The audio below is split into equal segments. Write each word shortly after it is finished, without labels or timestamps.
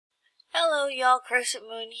Hello, y'all. Crescent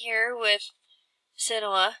Moon here with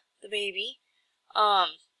Sinua, the baby.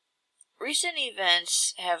 Recent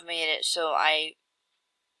events have made it so I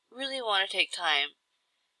really want to take time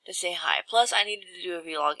to say hi. Plus, I needed to do a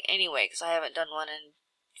vlog anyway because I haven't done one in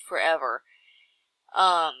forever.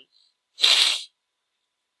 I've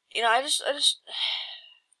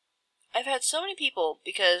had so many people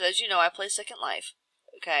because, as you know, I play Second Life.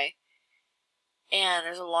 Okay, and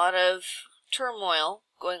there's a lot of turmoil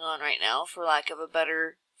going on right now, for lack of a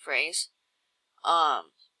better phrase.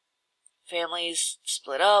 Families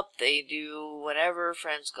split up, they do whatever,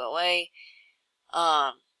 friends go away.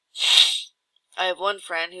 I have one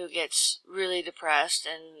friend who gets really depressed,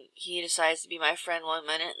 and he decides to be my friend one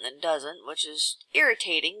minute and then doesn't, which is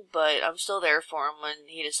irritating, but I'm still there for him when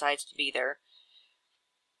he decides to be there.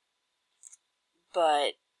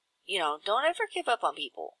 But, don't ever give up on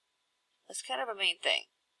people. That's kind of a main thing.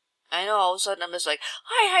 I know all of a sudden I'm just like,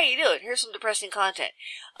 hi, how you doing? Here's some depressing content.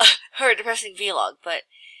 Or a depressing vlog, but,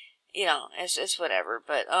 it's whatever.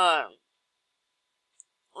 But,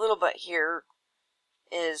 little butt here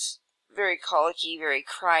is very colicky, very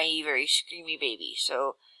cryy, very screamy baby,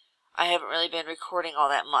 so I haven't really been recording all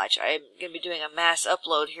that much. I'm going to be doing a mass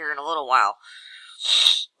upload here in a little while,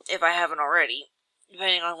 if I haven't already,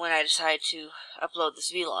 depending on when I decide to upload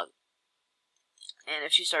this vlog. And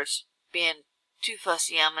if she starts being too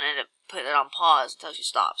fussy, I'm going to end up putting it on pause until she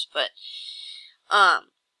stops. But, I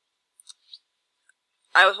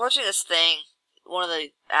was watching this thing, one of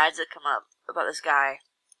the ads that come up about this guy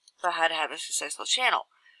about how to have a successful channel.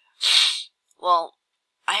 Well,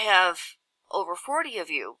 I have over 40 of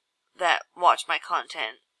you that watch my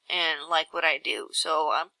content and like what I do,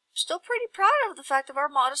 so I'm still pretty proud of the fact of our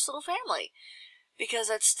modest little family, because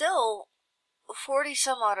that's still 40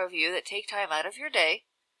 some odd of you that take time out of your day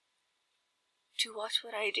to watch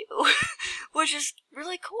what I do, which is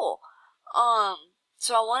really cool.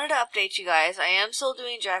 So I wanted to update you guys. I am still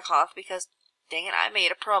doing Jack Hoff because, dang it, I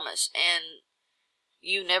made a promise, and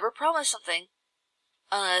you never promise something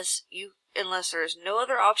unless there's no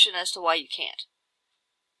other option as to why you can't.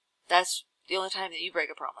 That's the only time that you break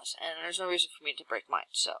a promise, and there's no reason for me to break mine,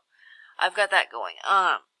 so I've got that going.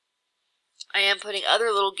 I am putting other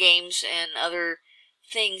little games and other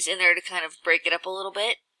things in there to kind of break it up a little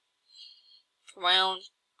bit for my own,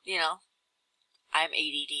 I'm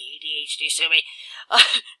ADD, ADHD, sue me.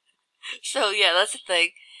 So yeah, that's the thing.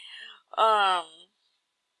 What?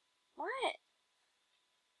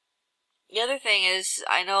 The other thing is,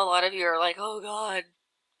 I know a lot of you are like, oh god,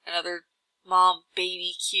 another mom,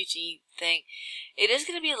 baby, cutie thing. It is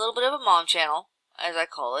going to be a little bit of a mom channel, as I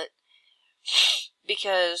call it,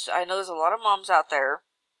 because I know there's a lot of moms out there,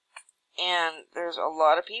 and there's a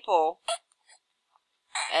lot of people,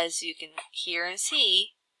 as you can hear and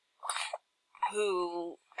see,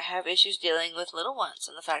 who have issues dealing with little ones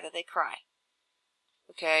and the fact that they cry.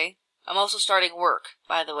 Okay? I'm also starting work,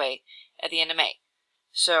 by the way, at the end of May.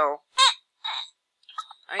 So,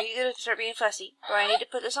 are you going to start being fussy? Do I need to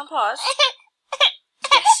put this on pause?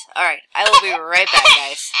 Yes. Alright. I will be right back,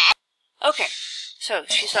 guys. Okay. So,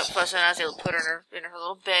 she stopped fussing, and I was able to put her in her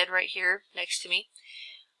little bed right here next to me.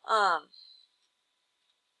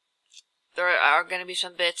 There are going to be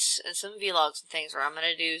some bits and some vlogs and things where I'm going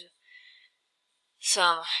to do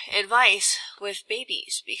some advice with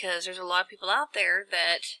babies, because there's a lot of people out there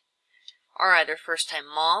that are either first-time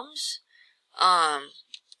moms. God,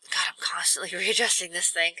 I'm constantly readjusting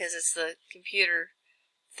this thing because it's the computer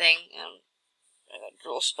thing. I got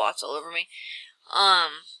little spots all over me.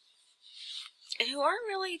 And who aren't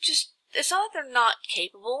really just, it's not that they're not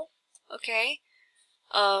capable, okay,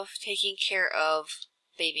 of taking care of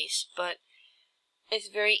babies, but it's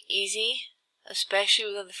very easy, especially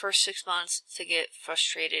within the first 6 months, to get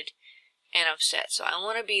frustrated and upset. So I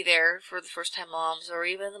want to be there for the first-time moms, or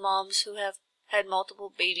even the moms who have had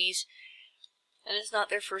multiple babies and it's not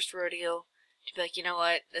their first rodeo, to be like, you know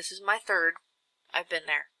what, this is my third, I've been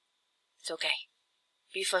there, it's okay.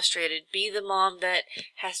 Be frustrated, be the mom that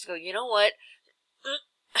has to go, you know what,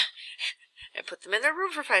 and put them in their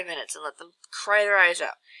room for 5 minutes and let them cry their eyes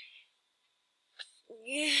out.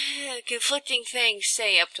 Yeah, conflicting things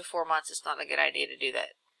say up to 4 months it's not a good idea to do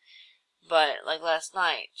that. But, like last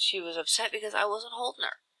night, she was upset because I wasn't holding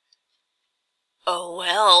her. Oh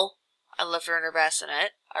well, I left her in her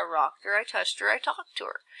bassinet, I rocked her, I touched her, I talked to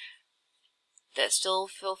her. That still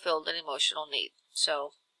fulfilled an emotional need.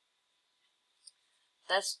 So,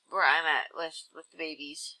 that's where I'm at with the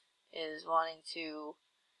babies, is wanting to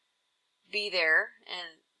be there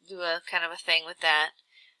and do a kind of a thing with that.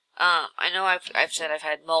 I know I've said I've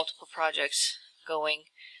had multiple projects going.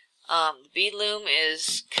 The bead loom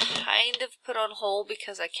is kind of put on hold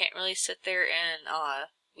because I can't really sit there and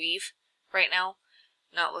weave right now.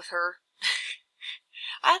 Not with her.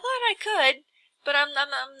 I thought I could, but I'm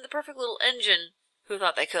the perfect little engine who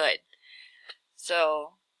thought they could.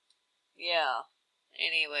 So, yeah.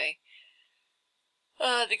 Anyway.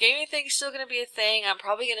 The gaming thing's still gonna be a thing. I'm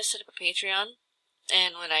probably gonna set up a Patreon.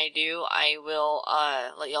 And when I do, I will,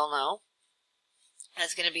 let y'all know.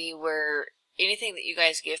 That's gonna be where anything that you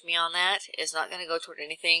guys give me on that is not gonna go toward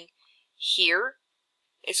anything here.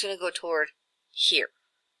 It's gonna go toward here.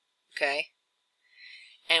 Okay?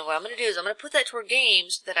 And what I'm gonna do is I'm gonna put that toward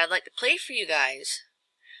games that I'd like to play for you guys,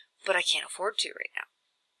 but I can't afford to right now.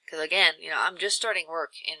 Because again, you know, I'm just starting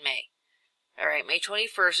work in May. Alright, May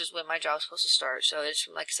 21st is when my job's supposed to start, so it's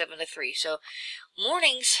from like 7 to 3. So,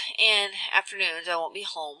 mornings and afternoons I won't be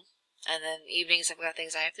home, and then evenings I've got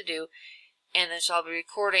things I have to do, and then so I'll be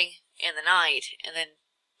recording in the night, and then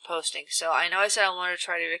posting. So, I know I said I wanted to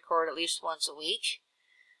try to record at least once a week,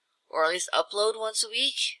 or at least upload once a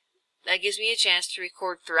week. That gives me a chance to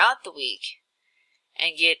record throughout the week,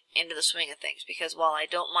 and get into the swing of things, because while I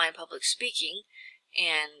don't mind public speaking,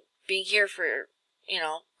 and being here for, you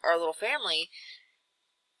know, our little family,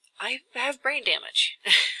 I have brain damage.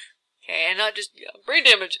 Okay, and not just brain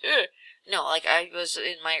damage. No, like I was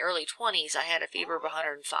in my early 20s, I had a fever of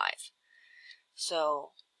 105.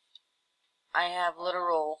 So, I have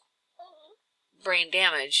literal brain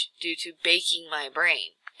damage due to baking my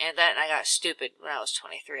brain. And I got stupid when I was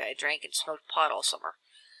 23. I drank and smoked pot all summer.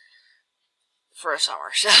 For a summer,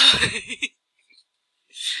 so...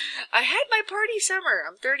 I had my party summer.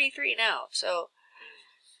 I'm 33 now, so...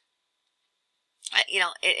 you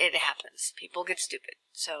know, it happens. People get stupid.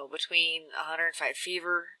 So, between 105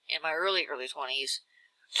 fever in my early 20s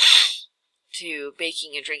to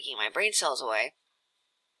baking and drinking my brain cells away,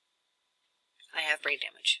 I have brain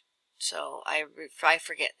damage. So, I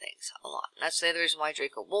forget things a lot. And that's the other reason why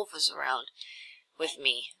Draco Wolf is around with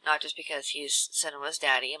me. Not just because he's Cinema's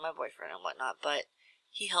daddy and my boyfriend and whatnot, but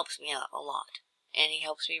he helps me out a lot. And he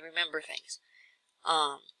helps me remember things.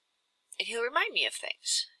 And he'll remind me of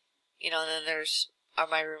things. You know, and then there's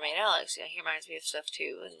my roommate Alex. You know, he reminds me of stuff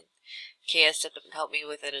too, and Kay has stepped up and helped me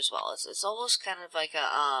with it as well. It's almost kind of like a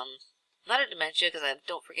not a dementia because I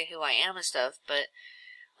don't forget who I am and stuff, but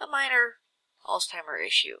a minor Alzheimer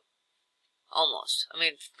issue, almost. I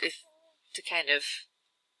mean, if to kind of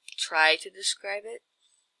try to describe it,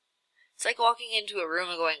 it's like walking into a room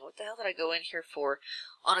and going, "What the hell did I go in here for?"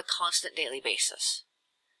 on a constant daily basis.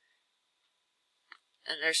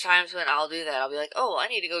 And there's times when I'll do that. I'll be like, oh, I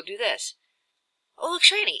need to go do this. Oh, look,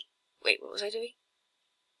 shiny. Wait, what was I doing?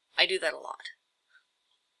 I do that a lot.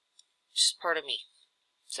 It's just part of me.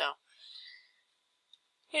 So,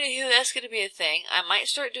 anywho, that's going to be a thing. I might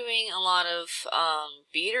start doing a lot of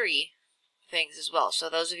beadery things as well. So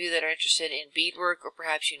those of you that are interested in beadwork, or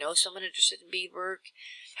perhaps you know someone interested in beadwork,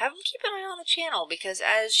 have them keep an eye on the channel. Because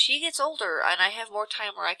as she gets older and I have more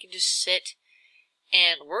time where I can just sit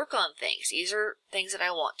and work on things. These are things that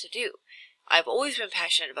I want to do. I've always been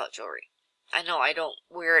passionate about jewelry. I know I don't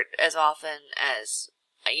wear it as often as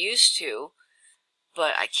I used to,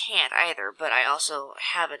 but I can't either. But I also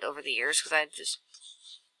haven't over the years because I just...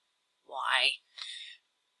 Why?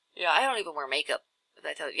 Yeah, I don't even wear makeup.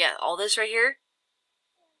 I tell you, yeah, all this right here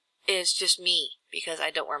is just me because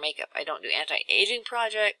I don't wear makeup. I don't do anti-aging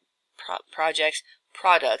products.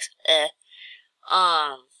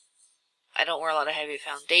 I don't wear a lot of heavy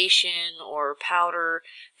foundation or powder,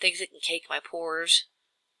 things that can cake my pores.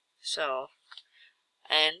 So,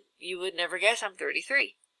 and you would never guess I'm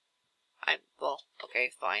 33. Well,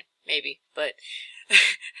 okay, fine, maybe, but,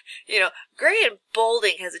 you know, gray and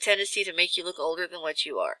balding has a tendency to make you look older than what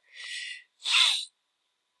you are.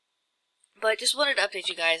 But just wanted to update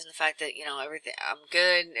you guys on the fact that, you know, I'm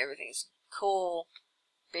good, everything's cool,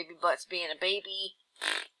 baby butt's being a baby,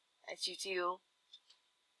 that's you too.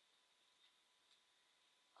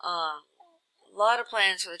 A lot of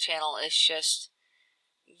plans for the channel. It's just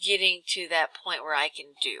getting to that point where I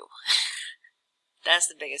can do. That's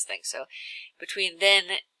the biggest thing. So between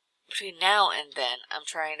now and then, I'm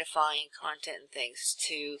trying to find content and things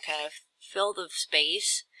to kind of fill the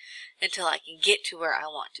space until I can get to where I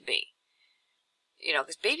want to be. You know,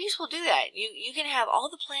 because babies will do that. You can have all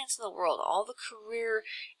the plans in the world, all the career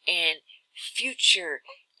and future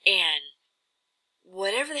and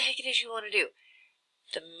whatever the heck it is you want to do.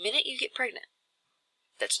 The minute you get pregnant,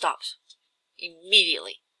 that stops.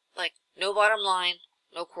 Immediately. Like, no bottom line,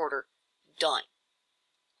 no quarter, done.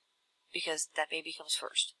 Because that baby comes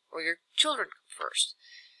first. Or your children come first.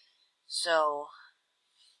 So,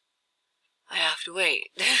 I have to wait.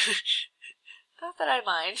 Not that I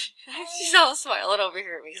mind. She's all smiling over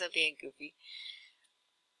here at me because I'm being goofy.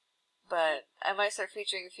 But I might start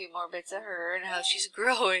featuring a few more bits of her and how she's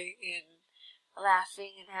growing and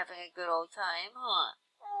laughing and having a good old time, huh?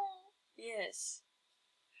 Yes.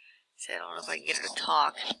 See, I don't know if I can get her to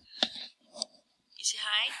talk. You say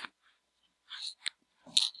hi?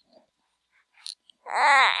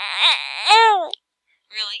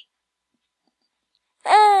 Really?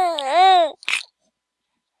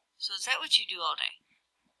 So is that what you do all day?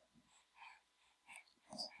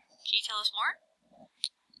 Can you tell us more?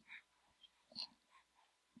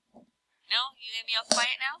 No? You gonna be all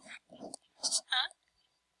quiet now? Huh?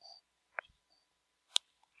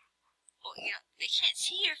 Well, you know, they can't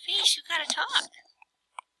see your face. You gotta talk.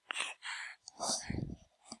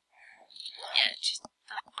 Yeah, she's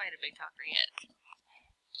not quite a big talker yet.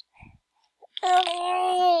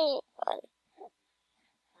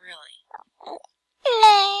 Really?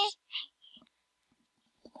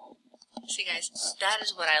 See, guys, that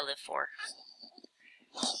is what I live for.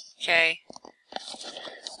 Okay?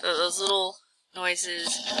 Those little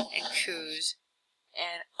noises and coos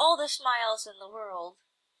and all the smiles in the world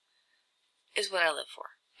is what I live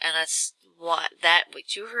for. And that's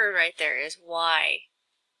what you heard right there is why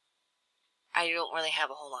I don't really have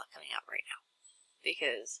a whole lot coming out right now.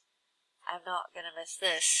 Because I'm not going to miss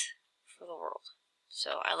this for the world.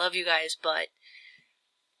 So I love you guys, but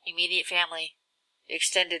immediate family,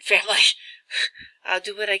 extended family, I'll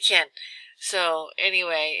do what I can. So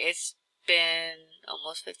anyway, it's been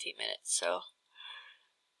almost 15 minutes, so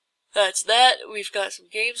that's that. We've got some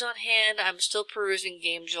games on hand. I'm still perusing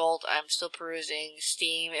Game Jolt. I'm still perusing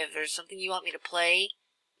Steam. If there's something you want me to play,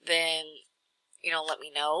 then, let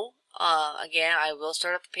me know. Again, I will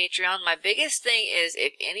start up the Patreon. My biggest thing is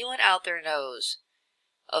if anyone out there knows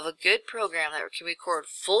of a good program that can record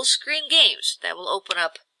full screen games, that will open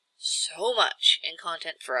up so much in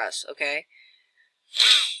content for us, okay?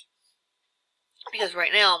 Because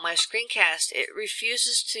right now, my screencast, it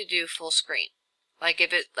refuses to do full screen. Like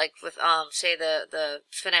if it, like with, say the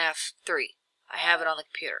FNAF 3, I have it on the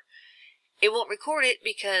computer. It won't record it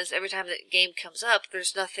because every time the game comes up,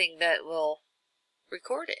 there's nothing that will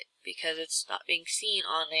record it. Because it's not being seen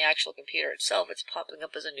on the actual computer itself. It's popping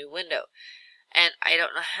up as a new window. And I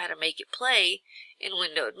don't know how to make it play in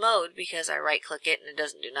windowed mode because I right-click it and it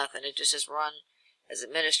doesn't do nothing. It just says run as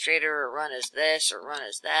administrator or run as this or run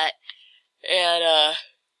as that. And,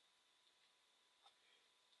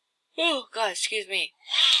 oh, God, excuse me.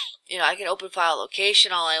 I can open file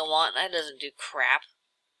location all I want. That doesn't do crap.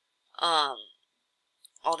 All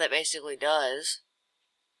that basically does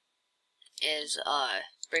is,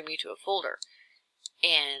 bring me to a folder.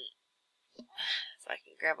 And if I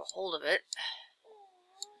can grab a hold of it.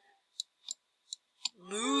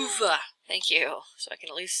 Move! Thank you. So I can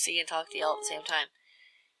at least see and talk to y'all at the same time.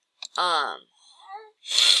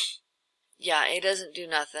 Yeah, it doesn't do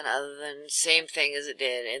nothing other than the same thing as it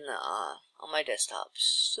did in the, on my desktop.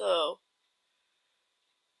 So,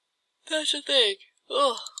 that's the thing.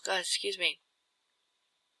 Oh, God, excuse me.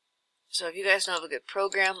 So if you guys know of a good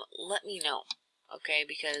program, let me know. Okay,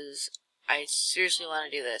 because I seriously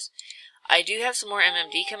want to do this. I do have some more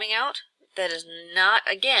MMD coming out. That is not,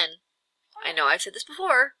 again, I know I've said this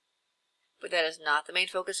before, but that is not the main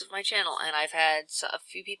focus of my channel. And I've had a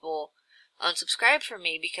few people unsubscribe from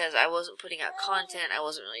me because I wasn't putting out content. I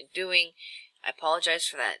wasn't really doing. I apologize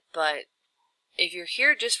for that. But if you're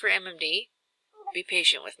here just for MMD, be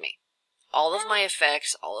patient with me. All of my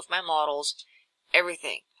effects, all of my models,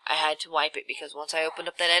 everything, I had to wipe it because once I opened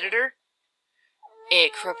up that editor,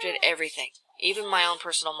 it corrupted everything. Even my own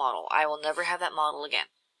personal model. I will never have that model again.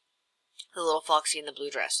 The little foxy in the blue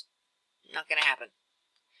dress. Not gonna happen.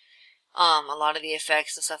 A lot of the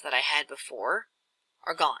effects and stuff that I had before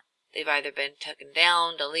are gone. They've either been taken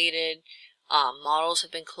down, deleted, models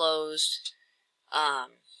have been closed.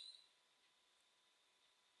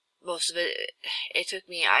 Most of it took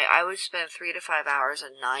me, I would spend 3 to 5 hours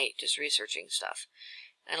a night just researching stuff.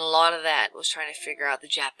 And a lot of that was trying to figure out the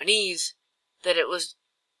Japanese that it was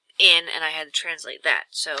in, and I had to translate that.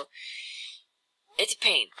 So, it's a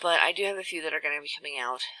pain, but I do have a few that are going to be coming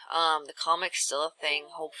out. The comic's still a thing,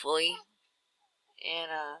 hopefully.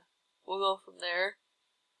 And, we'll go from there.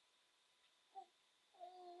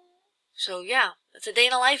 So, yeah, it's a day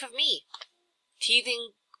in the life of me.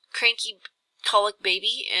 Teething, cranky, colic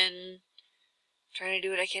baby, and trying to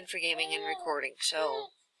do what I can for gaming and recording. So,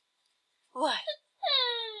 what?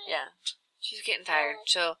 Yeah, she's getting tired.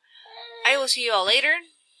 So, I will see you all later.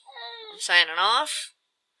 I'm signing off.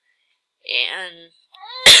 And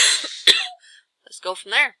let's go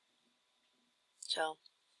from there. So,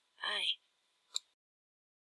 bye.